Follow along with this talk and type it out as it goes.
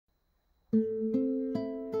Song,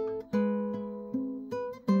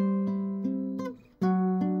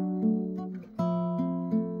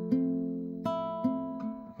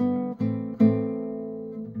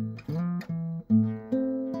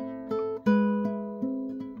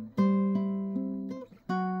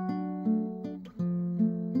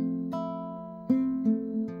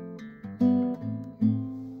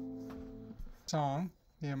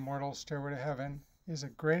 The Immortal Stairway to Heaven, is a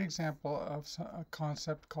great example of a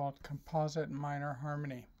concept called composite minor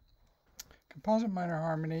harmony. Composite minor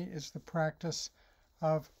harmony is the practice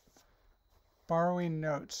of borrowing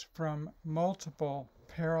notes from multiple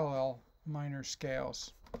parallel minor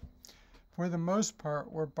scales. For the most part,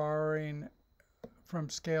 we're borrowing from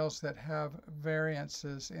scales that have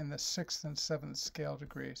variances in the 6th and 7th scale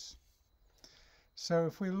degrees. So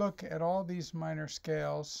if we look at all these minor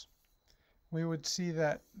scales, we would see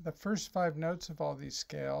that the first 5 notes of all these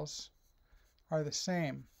scales are the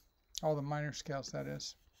same, all the minor scales, that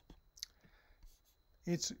is.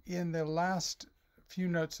 It's in the last few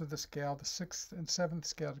notes of the scale, the 6th and 7th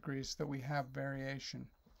scale degrees, that we have variation.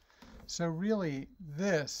 So really,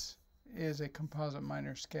 this is a composite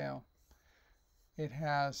minor scale. It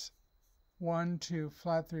has 1, 2,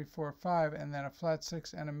 flat 3, 4, 5, and then a flat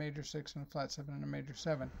 6 and a major 6 and a flat 7 and a major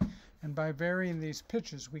 7. And by varying these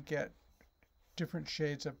pitches, we get different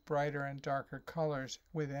shades of brighter and darker colors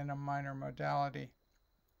within a minor modality.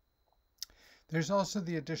 There's also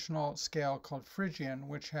the additional scale called Phrygian,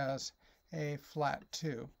 which has a flat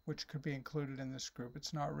 2, which could be included in this group.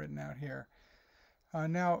 It's not written out here.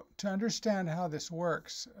 Now, to understand how this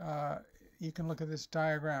works, you can look at this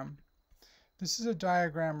diagram. This is a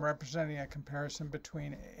diagram representing a comparison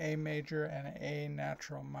between A major and A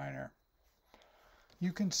natural minor.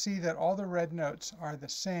 You can see that all the red notes are the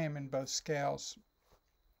same in both scales.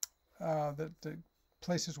 The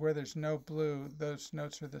places where there's no blue, those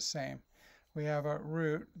notes are the same. We have a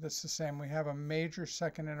root that's the same. We have a major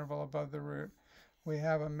second interval above the root. We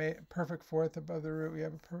have a perfect fourth above the root. We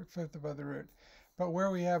have a perfect fifth above the root. But where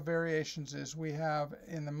we have variations is we have,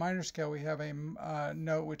 in the minor scale, we have a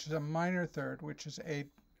note which is a minor third, which is a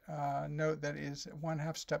note that is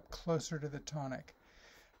 1/2 step closer to the tonic.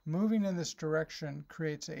 Moving in this direction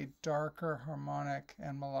creates a darker harmonic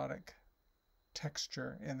and melodic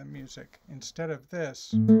texture in the music. Instead of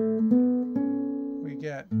this, we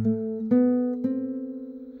get,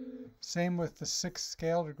 same with the 6th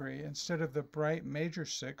scale degree, instead of the bright major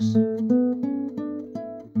 6,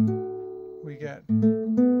 we get,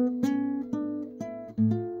 and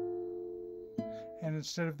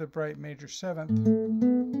instead of the bright major 7th,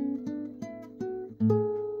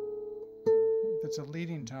 it's a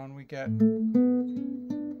leading tone, we get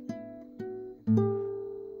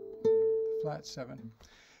flat 7.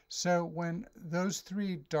 So when those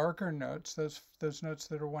 3 darker notes, those notes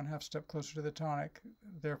that are 1/2 step closer to the tonic,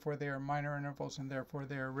 therefore they are minor intervals, and therefore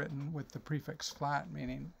they are written with the prefix flat,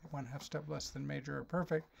 meaning 1/2 step less than major or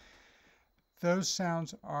perfect, those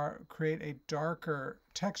sounds create a darker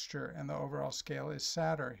texture, and the overall scale is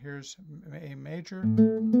sadder. Here's A major,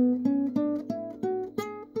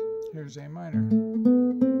 here's A minor.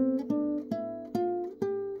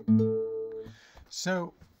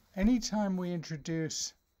 So anytime we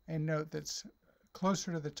introduce a note that's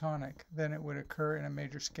closer to the tonic than it would occur in a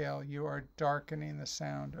major scale, you are darkening the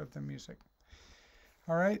sound of the music.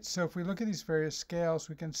 All right, so if we look at these various scales,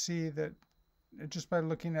 we can see that just by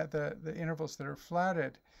looking at the intervals that are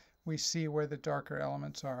flatted, we see where the darker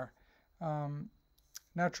elements are.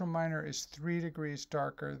 Natural minor is 3 degrees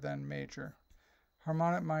darker than major.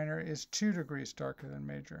 Harmonic minor is 2 degrees darker than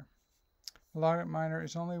major. Melodic minor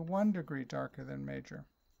is only 1 degree darker than major.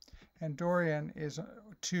 And Dorian is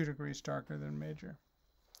 2 degrees darker than major.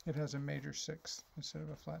 It has a major 6 instead of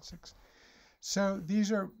a flat 6. So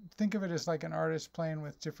these are, think of it as like an artist playing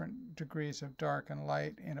with different degrees of dark and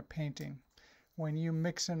light in a painting. When you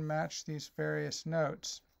mix and match these various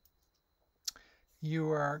notes,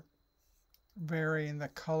 you are varying the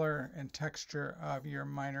color and texture of your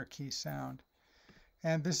minor key sound.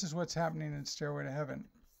 And this is what's happening in Stairway to Heaven.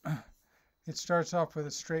 It starts off with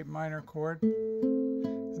a straight minor chord,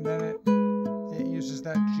 and then it uses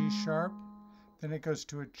that G sharp, then it goes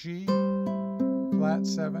to a G, flat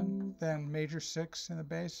 7, then major 6 in the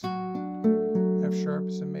bass, F sharp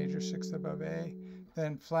is a major 6th above A,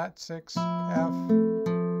 then flat 6, F,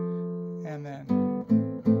 and then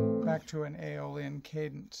back to an Aeolian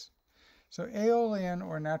cadence. So Aeolian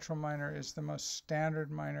or natural minor is the most standard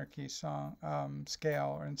minor key song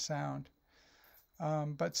scale or in sound.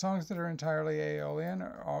 But songs that are entirely Aeolian,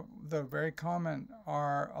 though very common,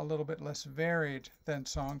 are a little bit less varied than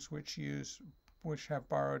songs which use which have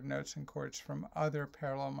borrowed notes and chords from other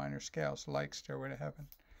parallel minor scales, like Stairway to Heaven.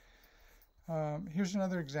 Here's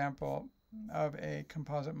another example of a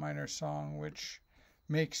composite minor song which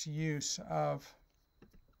makes use of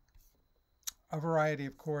a variety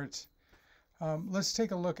of chords. Let's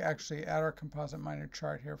take a look actually at our composite minor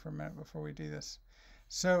chart here for a minute before we do this.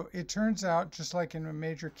 So it turns out, just like in a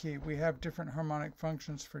major key, we have different harmonic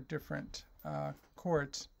functions for different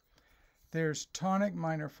chords. There's tonic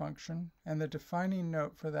minor function, and the defining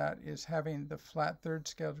note for that is having the flat third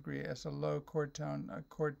scale degree as a low chord tone, a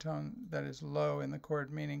chord tone that is low in the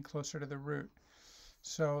chord, meaning closer to the root.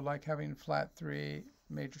 So like having flat 3,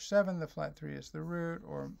 major 7, the flat 3 is the root,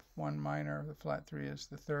 or 1 minor, the flat 3 is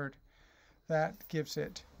the third. That gives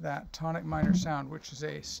it that tonic minor sound, which is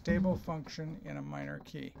a stable function in a minor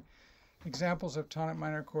key. Examples of tonic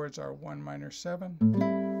minor chords are 1 minor 7,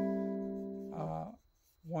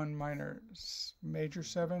 1 minor major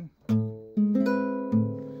 7,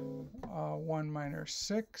 1 minor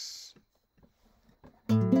 6,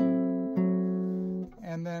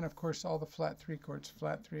 and then of course all the flat 3 chords,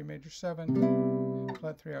 flat 3 major 7,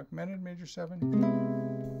 flat 3 augmented major 7,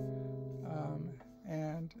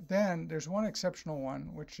 and then there's one exceptional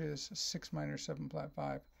one, which is 6 minor 7 flat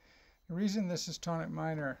 5. The reason this is tonic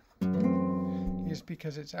minor is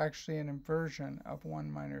because it's actually an inversion of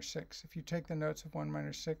 1 minor 6. If you take the notes of 1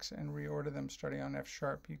 minor 6 and reorder them starting on F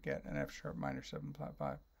sharp, you get an F sharp minor 7 flat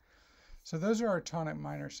 5. So those are our tonic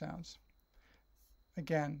minor sounds.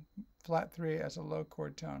 Again, flat 3 as a low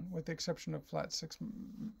chord tone, with the exception of flat 6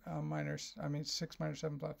 minor 7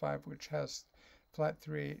 flat 5, which has flat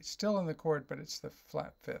 3 still in the chord, but it's the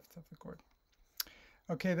flat 5th of the chord.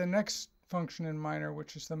 Okay, the next function in minor,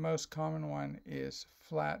 which is the most common one, is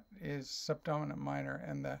subdominant minor,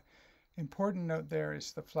 and the important note there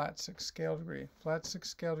is the flat 6 scale degree. Flat 6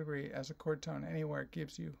 scale degree as a chord tone anywhere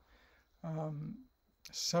gives you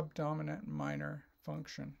subdominant minor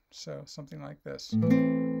function. So something like this.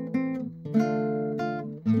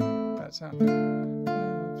 That sound.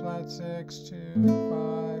 Flat 6, 2,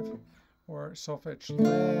 5, or solfege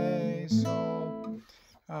lay, sol.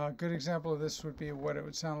 A good example of this would be what it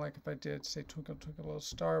would sound like if I did, say, Twinkle, Twinkle, Little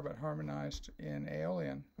Star, but harmonized in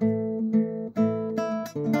Aeolian.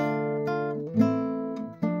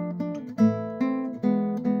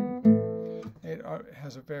 It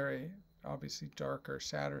has a very, obviously, darker,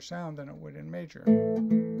 sadder sound than it would in major.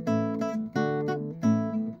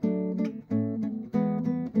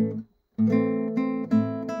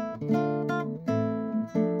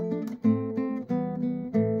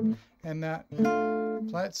 And that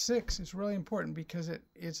flat 6 is really important because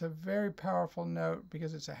it's a very powerful note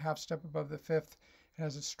because it's a half step above the 5th. It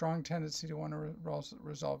has a strong tendency to want to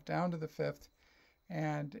resolve down to the 5th,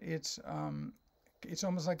 and it's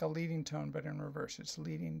almost like a leading tone, but in reverse. It's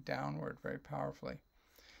leading downward very powerfully.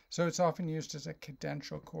 So it's often used as a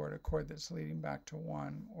cadential chord, a chord that's leading back to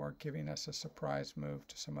 1 or giving us a surprise move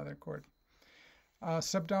to some other chord.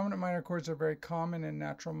 Subdominant minor chords are very common in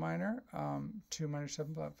natural minor. 2 minor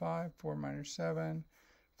 7 flat 5, 4 minor 7,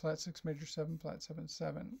 flat 6 major 7, flat 7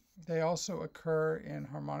 7. They also occur in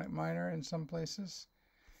harmonic minor in some places,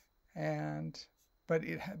 but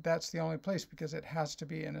that's the only place because it has to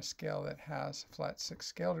be in a scale that has flat 6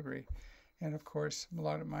 scale degree. And of course,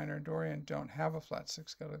 melodic minor and Dorian don't have a flat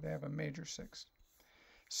 6 scale degree, they have a major 6.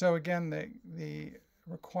 So again, the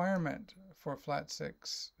requirement for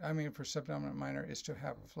for subdominant minor is to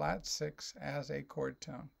have flat 6 as a chord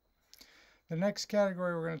tone. The next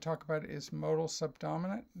category we're going to talk about is modal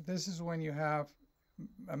subdominant. This is when you have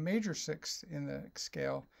a major 6 in the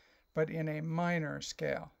scale, but in a minor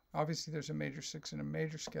scale. Obviously, there's a major 6 in a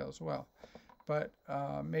major scale as well, but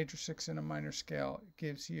major 6 in a minor scale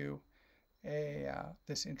gives you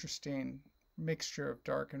this interesting mixture of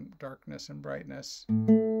darkness and brightness.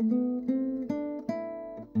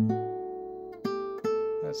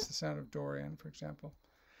 That's the sound of Dorian, for example.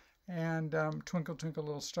 And Twinkle, Twinkle,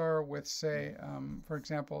 Little Star with, say, for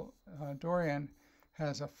example, Dorian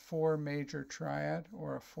has a 4 major triad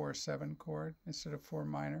or a 4-7 chord instead of 4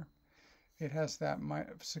 minor. It has that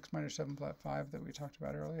 6 minor 7 flat 5 that we talked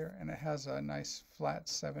about earlier, and it has a nice flat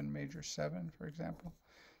 7 major 7, for example.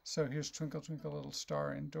 So here's Twinkle, Twinkle, Little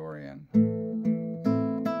Star in Dorian.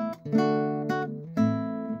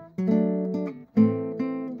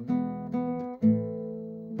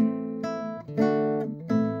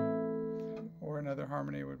 Or another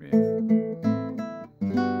harmony would be.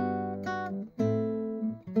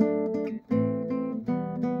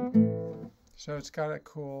 So it's got a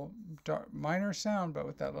cool minor sound, but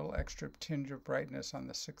with that little extra tinge of brightness on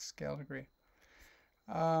the 6th scale degree.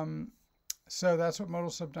 So that's what modal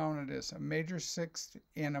subdominant is, a major sixth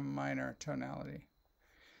in a minor tonality.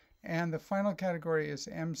 And the final category is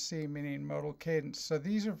MC, meaning modal cadence. So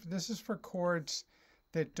this is for chords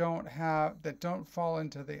that don't fall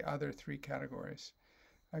into the other three categories.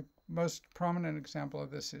 A most prominent example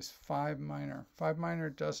of this is 5 minor. 5 minor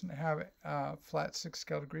doesn't have a flat 6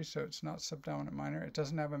 scale degree, so it's not subdominant minor. It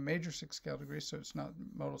doesn't have a major 6 scale degree, so it's not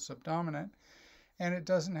modal subdominant. And it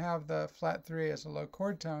doesn't have the flat 3 as a low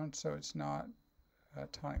chord tone, so it's not a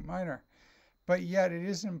tonic minor. But yet it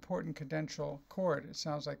is an important cadential chord. It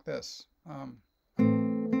sounds like this. 5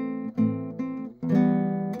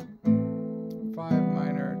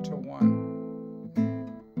 minor to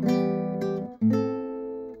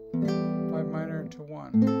 1. 5 minor to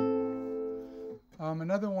 1.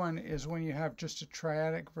 Another one is when you have just a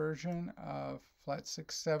triadic version of flat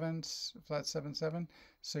 6/7, flat 7/7,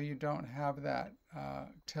 so you don't have that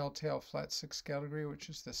telltale flat 6 scale degree, which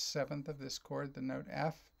is the 7th of this chord, the note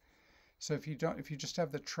F. So if you just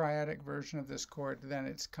have the triadic version of this chord, then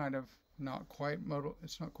it's kind of not quite modal,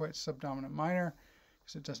 it's not quite subdominant minor,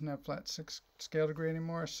 because it doesn't have flat 6 scale degree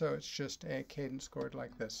anymore, so it's just a cadence chord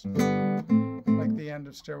like this, like the end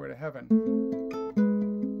of Stairway to Heaven.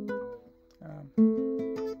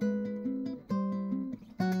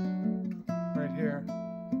 Right here,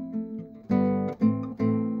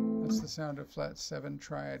 that's the sound of flat 7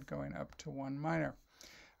 triad going up to 1 minor.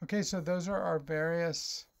 Okay, so those are our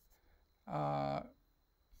various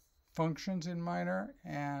functions in minor,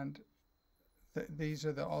 and these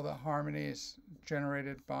are all the harmonies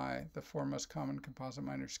generated by the 4 most common composite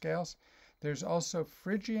minor scales. There's also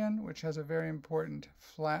Phrygian, which has a very important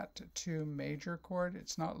flat 2 major chord.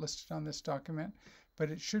 It's not listed on this document, but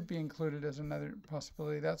it should be included as another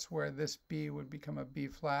possibility. That's where this B would become a B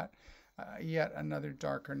flat, yet another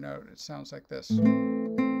darker note. It sounds like this.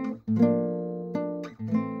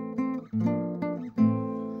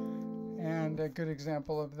 And a good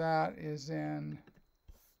example of that is in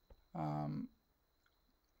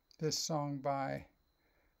this song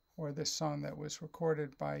this song that was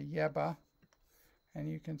recorded by Yeba. And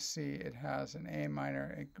you can see it has an A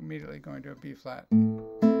minor immediately going to a B flat. And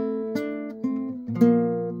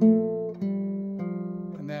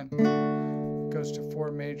then it goes to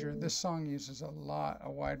 4 major. This song uses a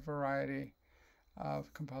wide variety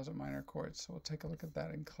of composite minor chords. So we'll take a look at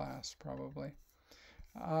that in class probably.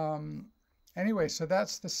 Anyway, so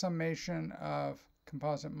that's the summation of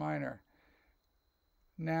composite minor.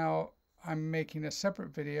 Now I'm making a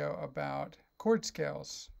separate video about chord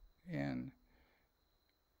scales in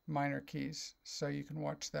minor keys, so you can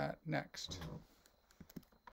watch that next.